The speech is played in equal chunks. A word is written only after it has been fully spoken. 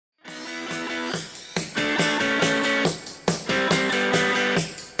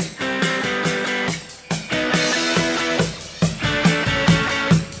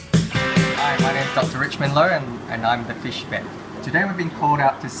Dr Loh and I'm the fish vet. Today we've been called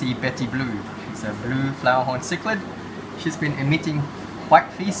out to see Betty Blue. She's a blue flowerhorn cichlid. She's been emitting white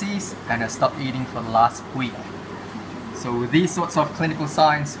feces and has stopped eating for the last week. So with these sorts of clinical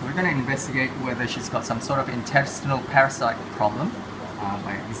signs, we're going to investigate whether she's got some sort of intestinal parasite problem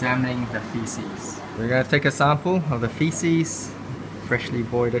by examining the feces. We're going to take a sample of the feces. Freshly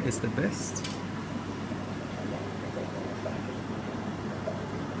voided is the best.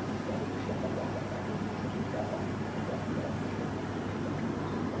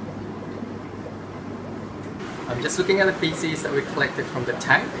 I'm just looking at the feces that we collected from the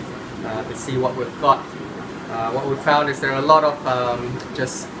tank to see what we've got. What we found is there are a lot of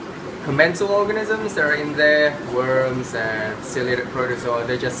just commensal organisms that are in there, worms and ciliated protozoa.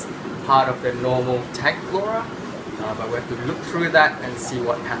 They're just part of the normal tank flora, but we have to look through that and see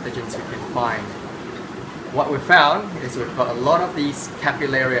what pathogens we can find. What we found is we've got a lot of these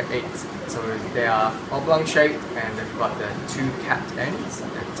Capillaria eggs. So they are oblong shaped and they've got the two capped ends,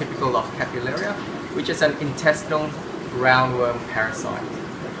 typical of Capillaria, which is an intestinal roundworm parasite.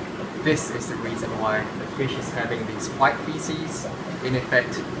 This is the reason why the fish is having these white feces, in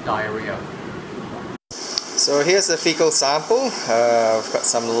effect diarrhoea. So here's the fecal sample. I've got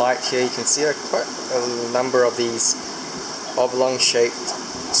some light here. You can see quite a number of these oblong shaped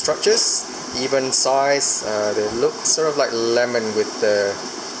structures, even size. They look sort of like lemon with the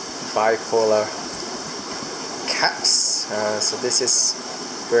bipolar caps. So this is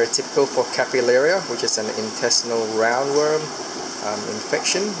very typical for Capillaria, which is an intestinal roundworm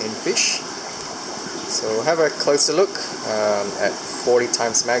infection in fish. So have a closer look at 40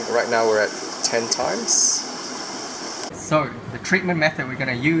 times mag. Right now we're at 10 times. So the treatment method we're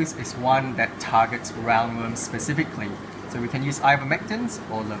going to use is one that targets roundworms specifically. So we can use ivermectins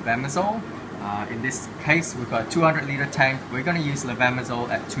or levamisole. In this case, we've got a 200-liter tank. We're going to use levamisole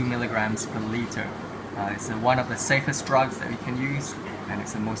at 2 milligrams per liter. It's one of the safest drugs that we can use, and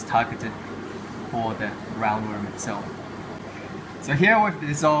it's the most targeted for the roundworm itself. So here we've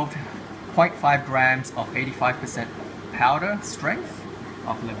dissolved 0.5 grams of 85% powder strength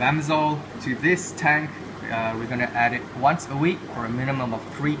of levamisole to this tank. We're going to add it once a week for a minimum of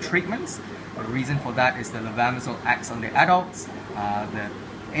 3 treatments. The reason for that is the levamisole acts on the adults. The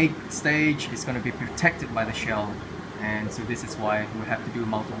egg stage is going to be protected by the shell, and so this is why we have to do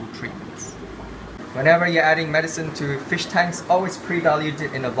multiple treatments. Whenever you're adding medicine to fish tanks, always pre-dilute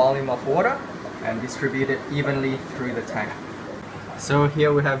it in a volume of water and distribute it evenly through the tank. So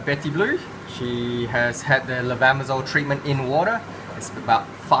here we have Betty Blue. She has had the levamisole treatment in water. It's about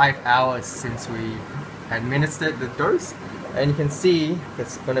 5 hours since we administered the dose, and you can see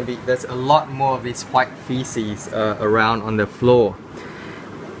there's a lot more of these white feces around on the floor.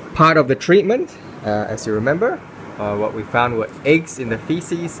 Part of the treatment, as you remember, what we found were eggs in the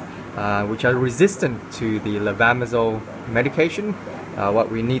feces, which are resistant to the levamisole medication.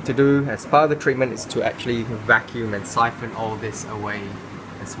 What we need to do as part of the treatment is to actually vacuum and siphon all this away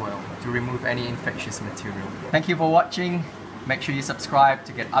as well to remove any infectious material. Thank you for watching. Make sure you subscribe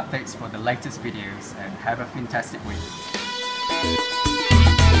to get updates for the latest videos, and have a fantastic week.